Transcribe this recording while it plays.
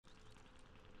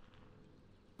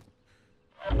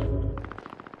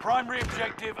Primary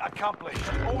objective accomplished.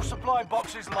 All supply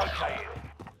boxes located.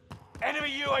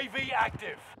 Enemy UAV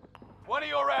active. One of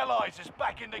your allies is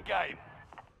back in the game.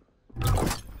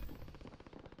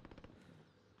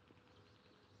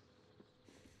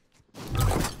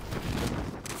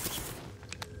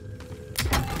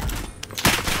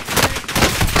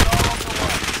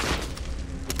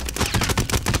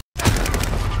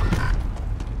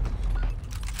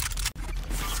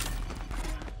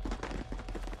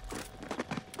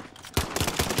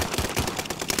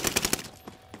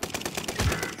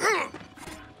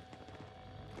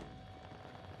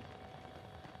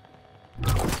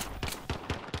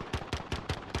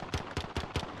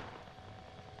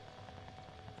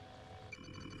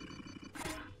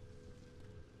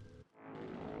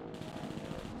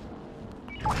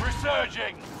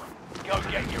 Resurging! Go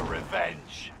get your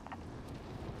revenge!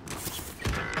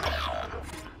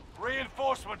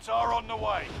 Reinforcements are on the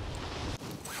way.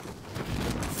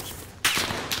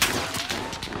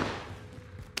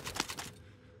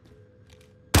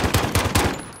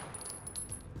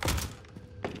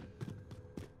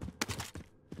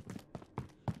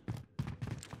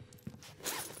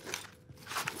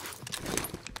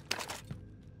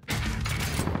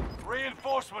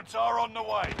 Reinforcements are on the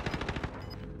way.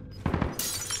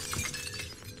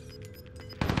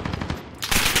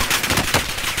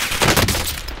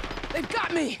 They've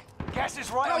got me! Gas is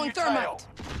right on your tail.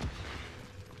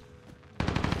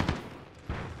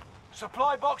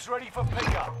 Supply box ready for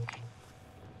pickup.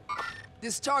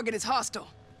 This target is hostile.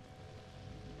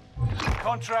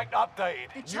 Contract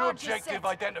updated. The New charge is objective set.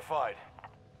 identified.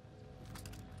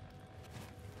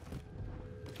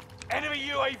 Enemy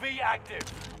UAV active.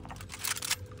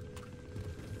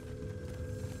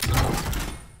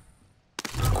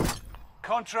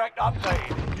 Contract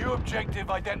updated. New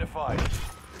objective identified.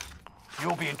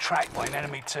 You're being tracked by an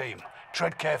enemy team.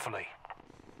 Tread carefully.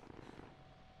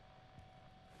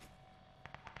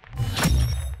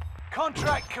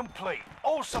 Contract complete.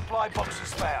 All supply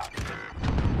boxes found.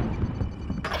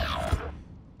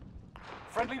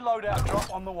 Friendly loadout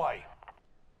drop on the way.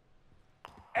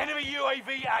 Enemy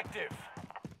UAV active.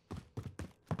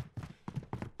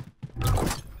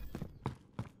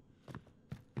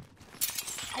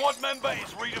 Squad member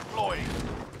is redeploying.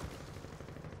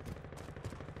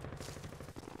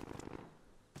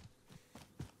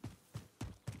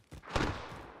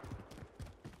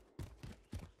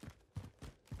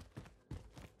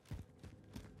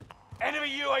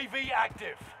 Enemy UAV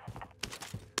active.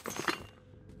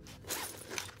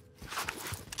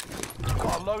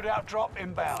 Got a loadout drop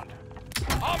inbound.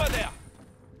 Armor there!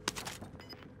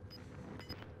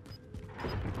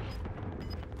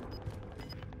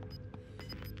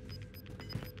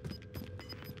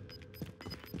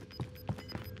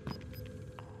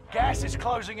 Gas is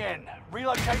closing in.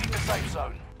 Relocating the safe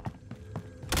zone.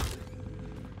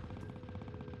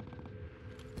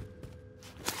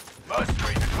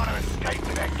 Mercenaries are trying to escape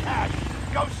with their cash.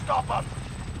 Go stop them!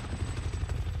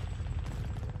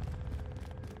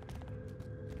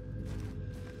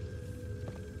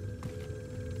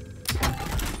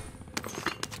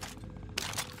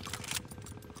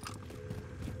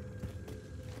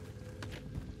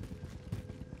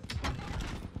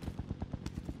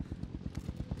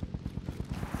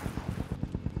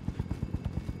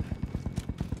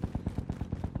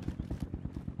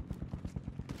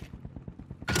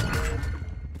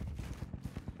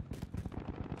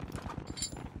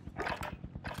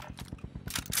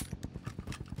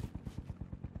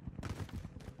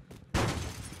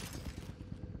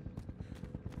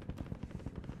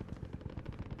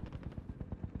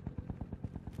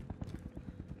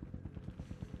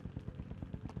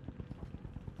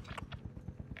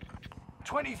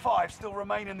 "25 still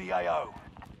remain in the AO.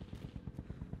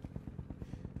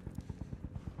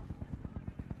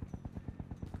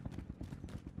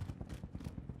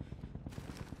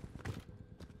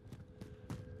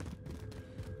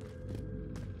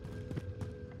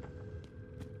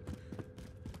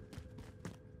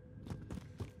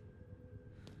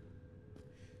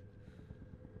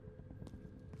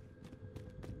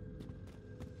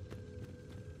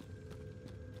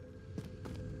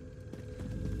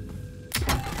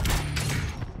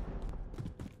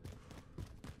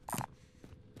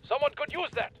 Someone could use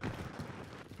that.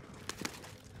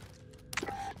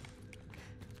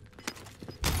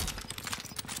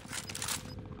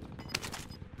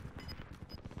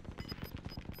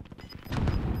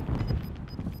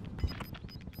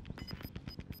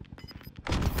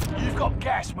 You've got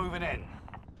gas moving in.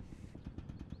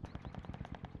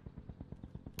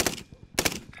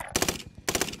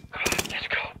 Let's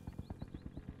go.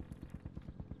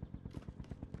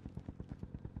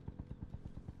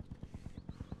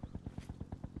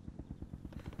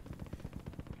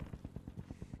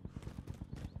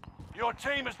 Your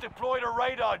team has deployed a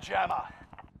radar jammer.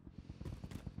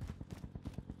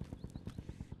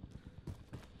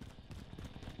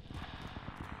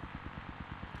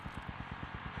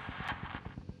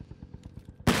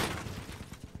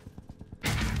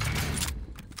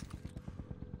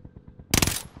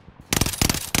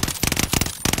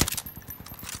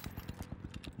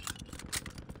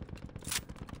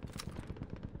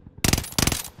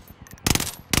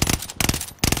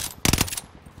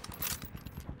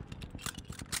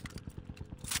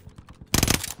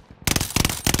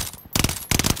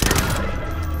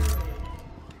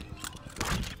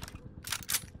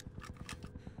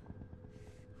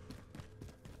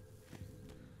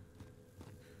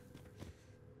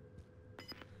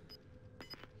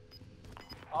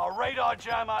 Our radar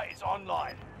jammer is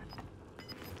online.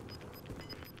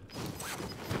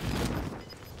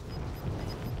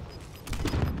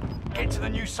 Get to the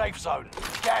new safe zone.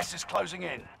 Gas is closing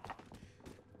in.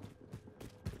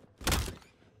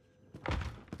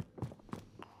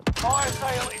 Fire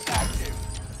sale is active.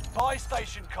 Buy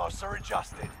station costs are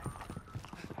adjusted.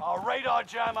 Our radar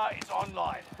jammer is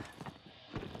online.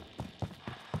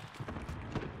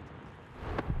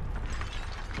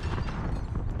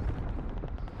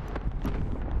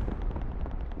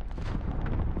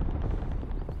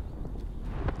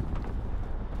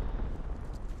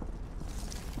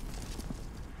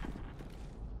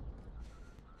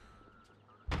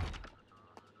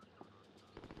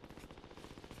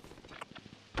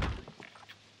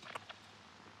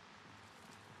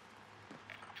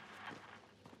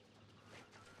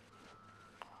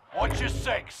 Watch your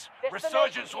six.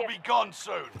 Resurgence will be gone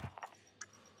soon.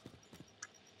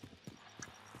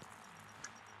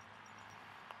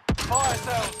 Fire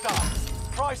sales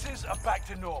done. Prices are back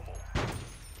to normal.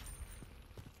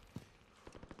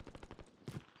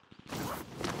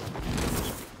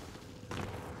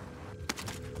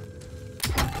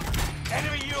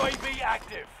 Enemy UAV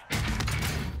active.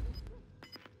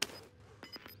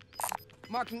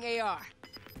 Marking AR.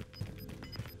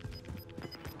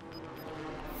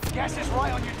 Gas is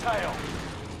right on your tail.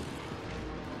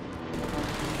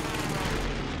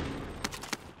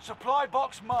 Supply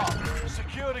box marked.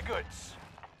 Secure the goods.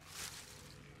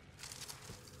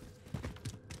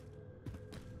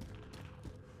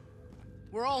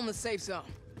 We're all in the safe zone.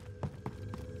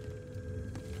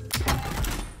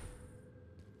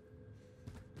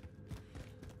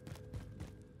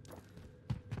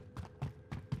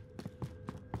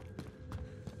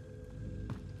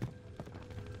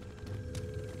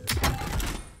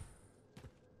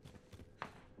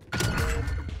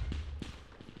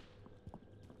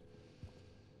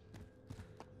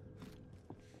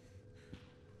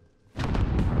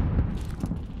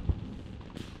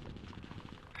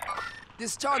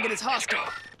 This target is hostile.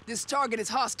 This target is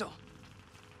hostile.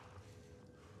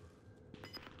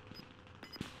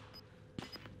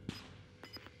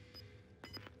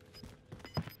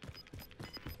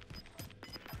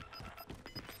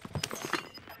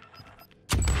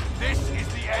 This is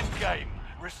the end game.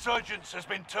 Resurgence has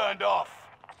been turned off.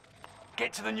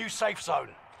 Get to the new safe zone.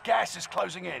 Gas is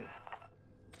closing in.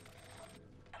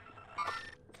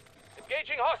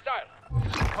 Engaging hostile.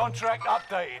 Contract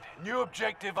updated. New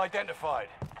objective identified.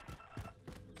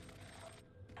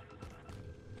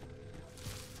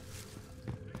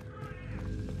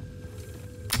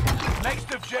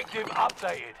 Next objective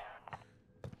updated.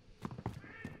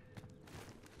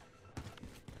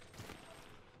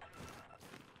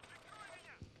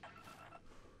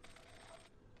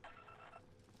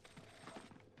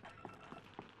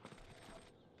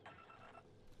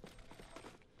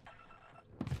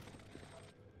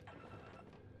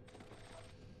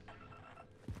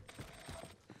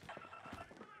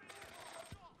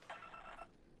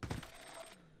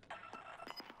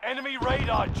 Enemy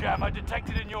radar jammer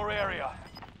detected in your area.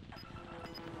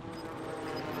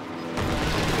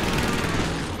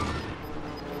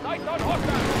 Sights on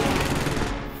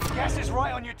hostile. Gas is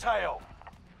right on your tail.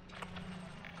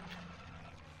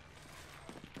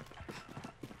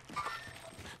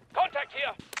 Contact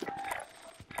here.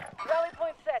 Rally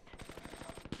point set.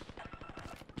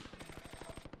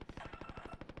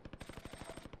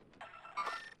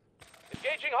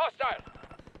 Engaging hostile.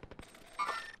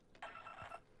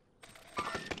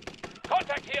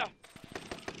 Contact here.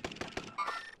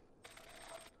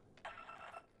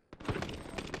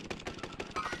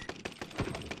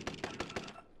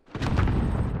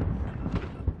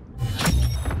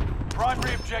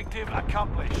 Primary objective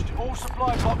accomplished. All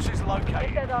supply boxes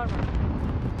located. Get that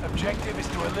armor. Objective is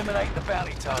to eliminate the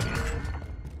bounty target.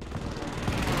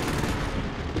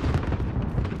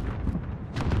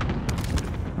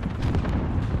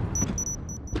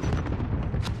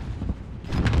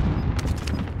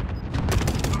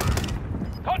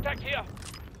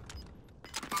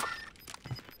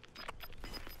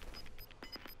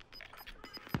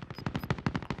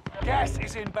 Gas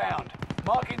is inbound.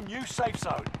 Marking new safe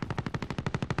zone.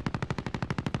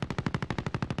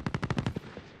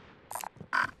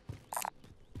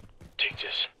 Take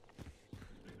this.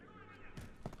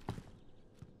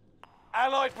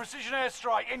 Allied precision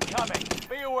airstrike incoming.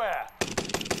 Be aware.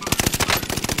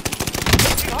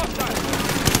 Engaging hostile.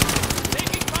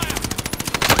 Taking fire.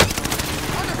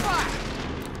 Under fire!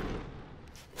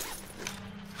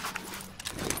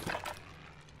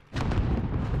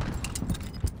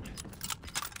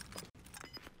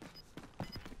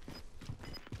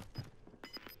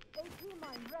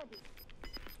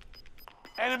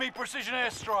 Enemy precision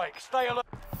airstrike. Stay alert.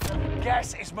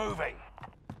 Gas is moving.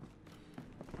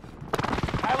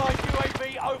 Allied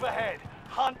UAV overhead.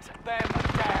 Hunt them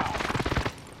down.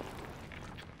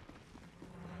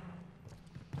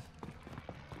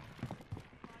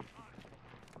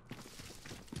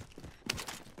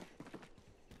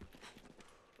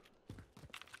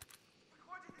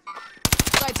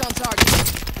 Sights on target.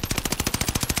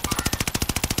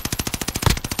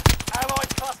 Allied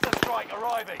cluster strike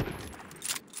arriving.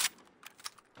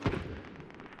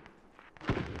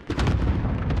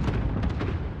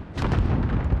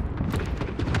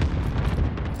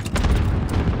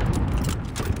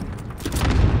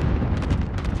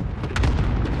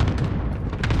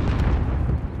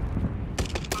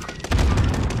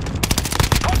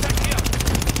 Contact here.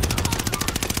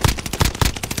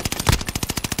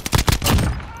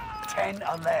 10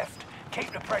 are left.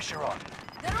 Keep the pressure on.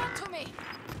 They're on to me.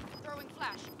 Throwing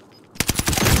flash.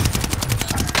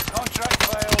 Contract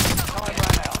failed. Time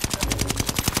ran out.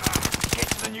 Get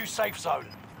to the new safe zone.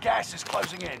 Gas is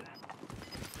closing in.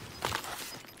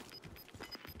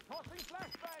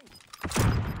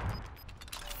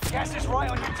 Gas is right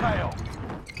on your tail.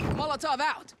 Molotov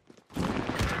out.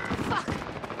 Fuck.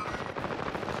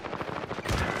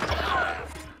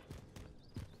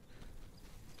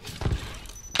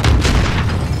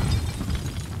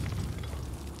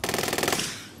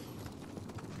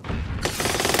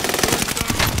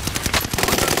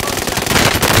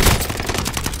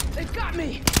 They've got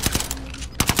me.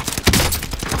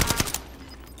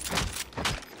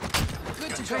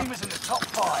 Good to Your go. team is in the top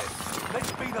 5.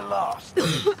 Let's be the last.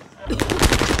 Safe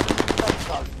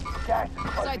zone. Gas is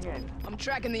closing Sights. in. I'm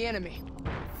tracking the enemy.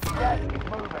 Gas is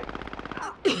moving.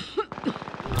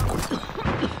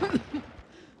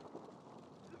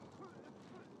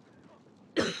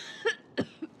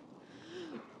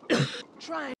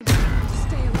 Trying to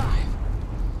stay alive.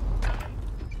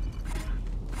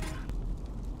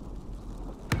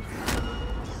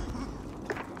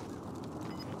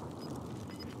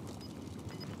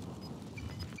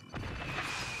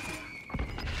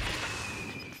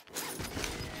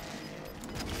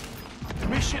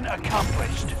 Mission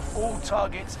accomplished. All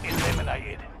targets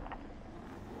eliminated.